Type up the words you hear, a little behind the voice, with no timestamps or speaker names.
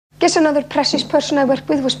guess another precious person I worked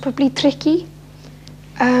with was probably Tricky.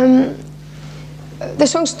 The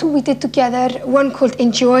songs too we did together, one called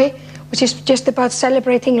Enjoy, which is just about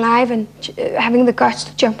celebrating life and having the guts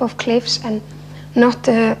to jump off cliffs and not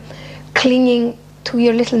clinging to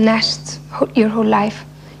your little nest your whole life.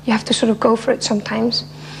 You have to sort of go for it sometimes.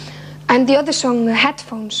 And the other song,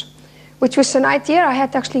 Headphones, which was an idea I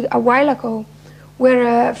had actually a while ago,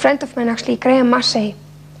 where a friend of mine, actually, Graham Massey,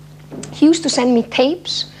 he used to send me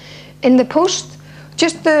tapes in the post,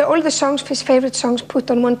 just all the songs, his favorite songs, put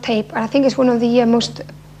on one tape. And I think it's one of the most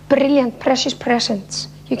brilliant, precious presents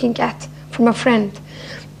you can get from a friend.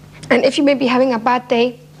 And if you may be having a bad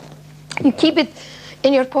day, you keep it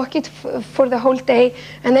in your pocket for the whole day,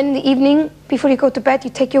 and then in the evening, before you go to bed, you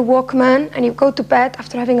take your Walkman and you go to bed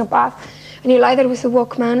after having a bath, and you lie there with the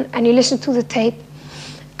Walkman and you listen to the tape,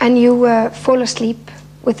 and you fall asleep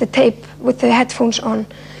with the tape, with the headphones on.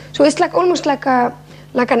 So it's like almost like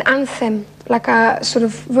an anthem, like a sort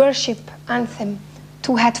of worship anthem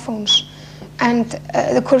to headphones. And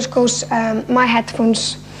the chorus goes, my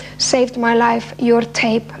headphones saved my life, your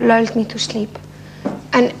tape lulled me to sleep.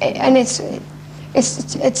 And it's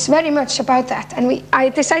very much about that. And I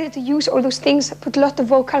decided to use all those things, put a lot of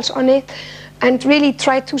vocals on it, and really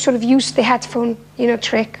try to sort of use the headphone, you know,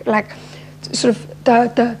 trick, like sort of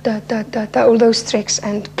all those tricks,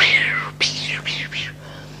 and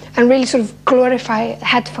really sort of glorify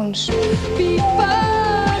headphones.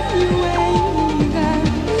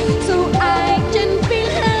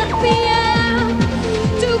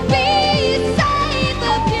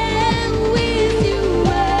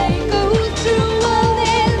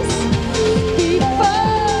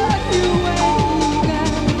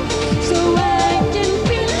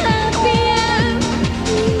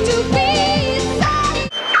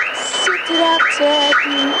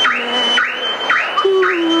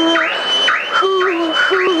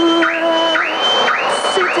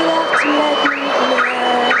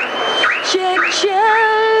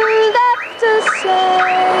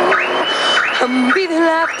 I'm breathing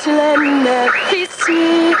after letting that kiss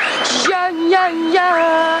me, yeah, yeah,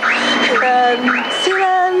 yeah. Until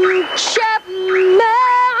I'm trapped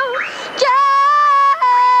now, yeah.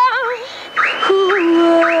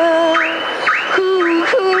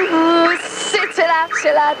 Sit it out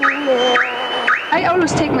till I know. I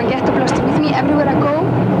always take my ghetto blaster with me everywhere I go.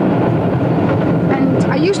 And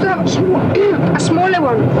I used to have a smaller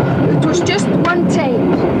one. It was just one tape,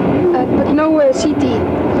 but no CD.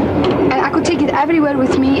 And I could take it everywhere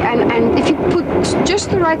with me, and if you put just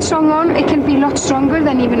the right song on, it can be a lot stronger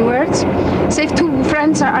than even words. Say if two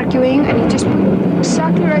friends are arguing and you just put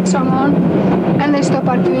exactly the right song on and they stop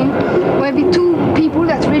arguing. Maybe two people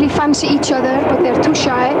that really fancy each other but they're too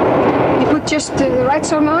shy, you put just the right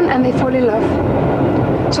song on and they fall in love.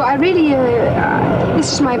 So I really,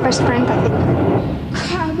 this is my best friend, I think.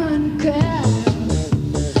 Come on, girl,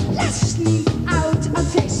 let's sneak out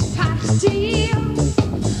of this party.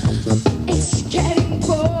 It's getting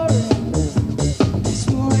boring. There's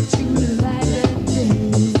more to life than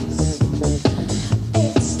this.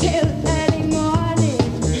 It's still early morning.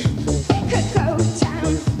 We could go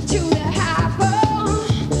down to the harbor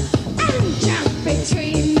and jump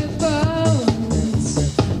between the boats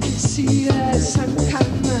and see the sun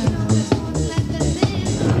come up.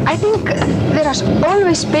 I think there has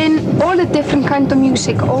always been all the different kind of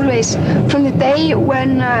music, always. From the day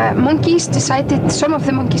when monkeys decided, some of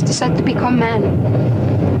the monkeys decided to become men.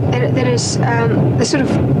 There is the sort of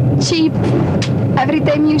cheap,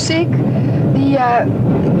 everyday music, the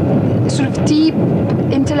sort of deep,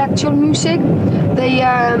 intellectual music, the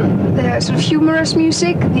sort of humorous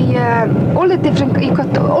music, all the different, you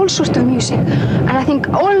got all sorts of music. And I think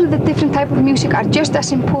all the different type of music are just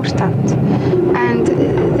as important. And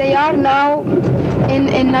they are now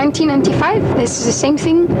in 1995. This is the same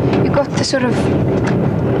thing. You got the sort of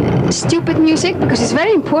stupid music, because it's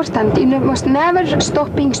very important. You must never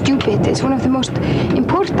stop being stupid. It's one of the most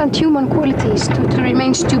important human qualities to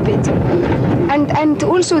remain stupid. And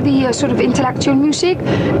also the sort of intellectual music,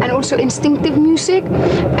 and also instinctive music,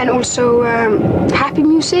 and also happy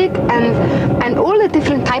music, and all the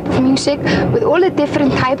different type of music with all the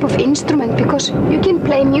different type of instrument, because you can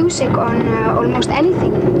play music on almost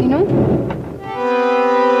anything, you know?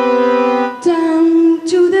 Down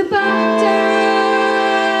to the bottom.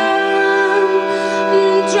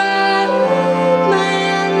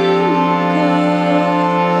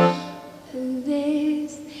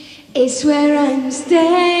 It's where I'm staying.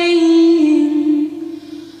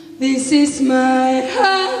 This is my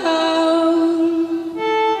home.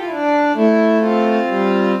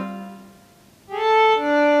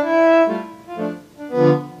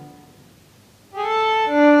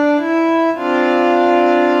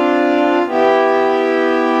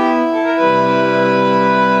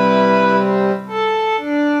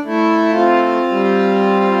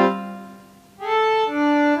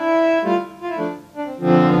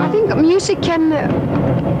 music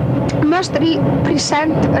must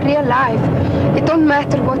represent real life. It don't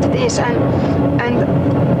matter what it is, and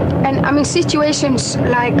I mean situations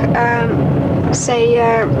like say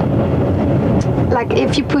like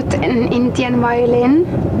if you put an Indian violin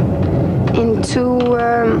into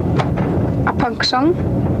a punk song,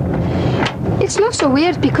 it's not so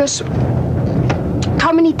weird, because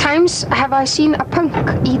how many times have I seen a punk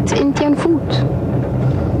eat Indian food?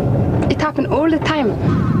 It happened all the time.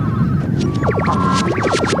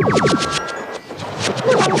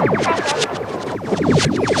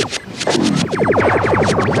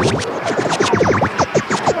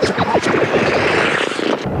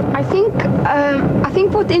 I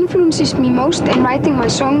think what influences me most in writing my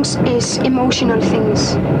songs is emotional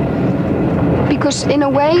things. Because in a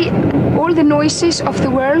way, all the noises of the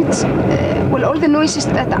world, all the noises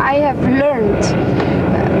that I have learned,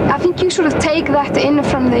 I think you sort of take that in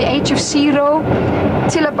from the age of 0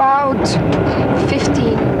 till about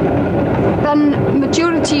 15. Then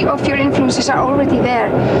majority of your influences are already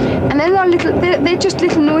there, and then they're just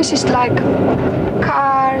little noises like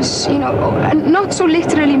cars, you know, and not so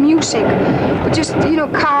literally music, but just, you know,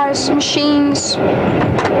 cars, machines,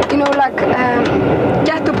 you know, like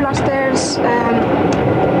ghetto blasters,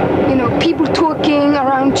 you know, people talking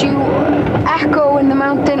around you, echo in the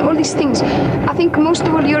mountain, all these things. I think most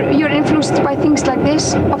of all you're influenced by things like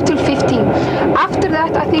this up till 15. After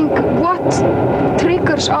that, I think what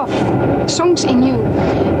triggers off songs in you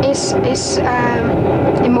is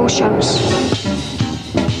emotions.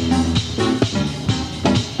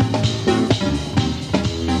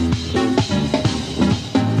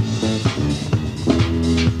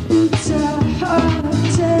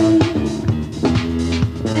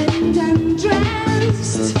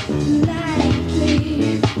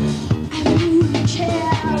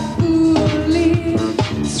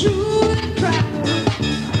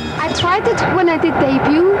 When I did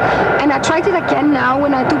debut, and I tried it again now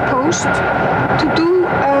when I do post, to do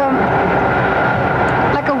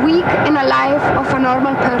like a week in a life of a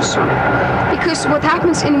normal person, because what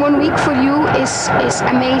happens in 1 week for you is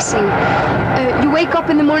amazing. You wake up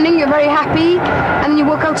in the morning, you're very happy, and you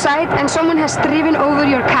walk outside and someone has driven over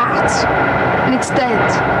your cat and it's dead.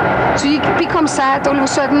 So you become sad all of a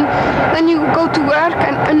sudden. Then you go to work,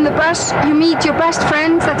 and on the bus you meet your best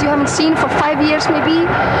friend that you haven't seen for 5 years maybe,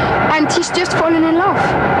 and he's just fallen in love.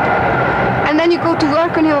 And then you go to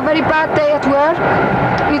work and you have a very bad day at work,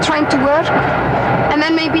 and you're trying to work, and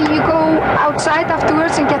then maybe you go outside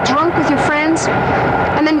afterwards and get drunk with your friends,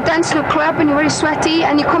 and then you dance in a club and you're very sweaty,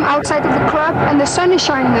 and you come outside of the club and the sun is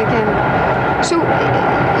shining again. So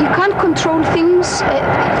you can't control things,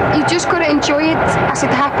 you just gotta enjoy it as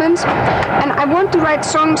it happens. And I want to write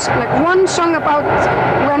songs, like one song about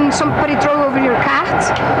when somebody drove over your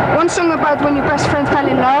cat, one song about when your best friend fell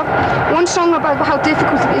in love, one song about how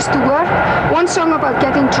difficult it is to work, one song about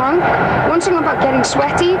getting drunk, one song about getting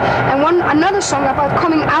sweaty, and another song about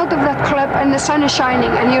coming out of that club and the sun is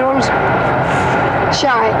shining and you're all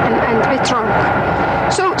shy and a bit drunk.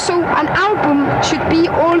 So an album should be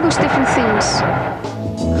all those different things.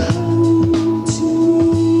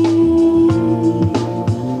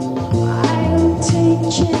 I'll take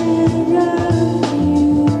care of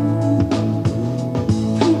you,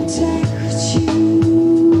 protect you.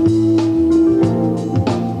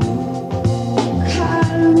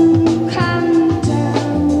 Calm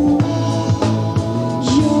down.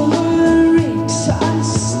 You're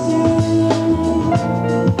exhausted.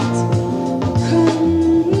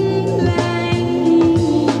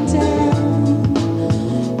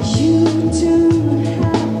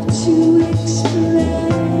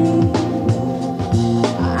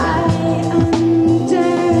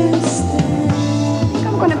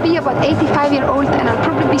 About 85-year-old, and I'll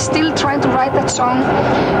probably be still trying to write that song,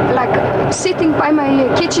 like sitting by my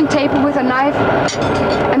kitchen table with a knife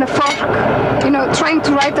and a fork, you know, trying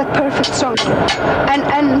to write that perfect song. And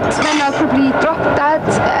then I'll probably drop that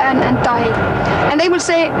and die. And they will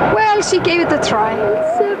say, well, she gave it a try.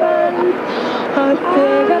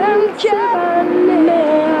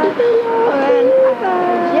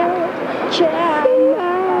 Yeah.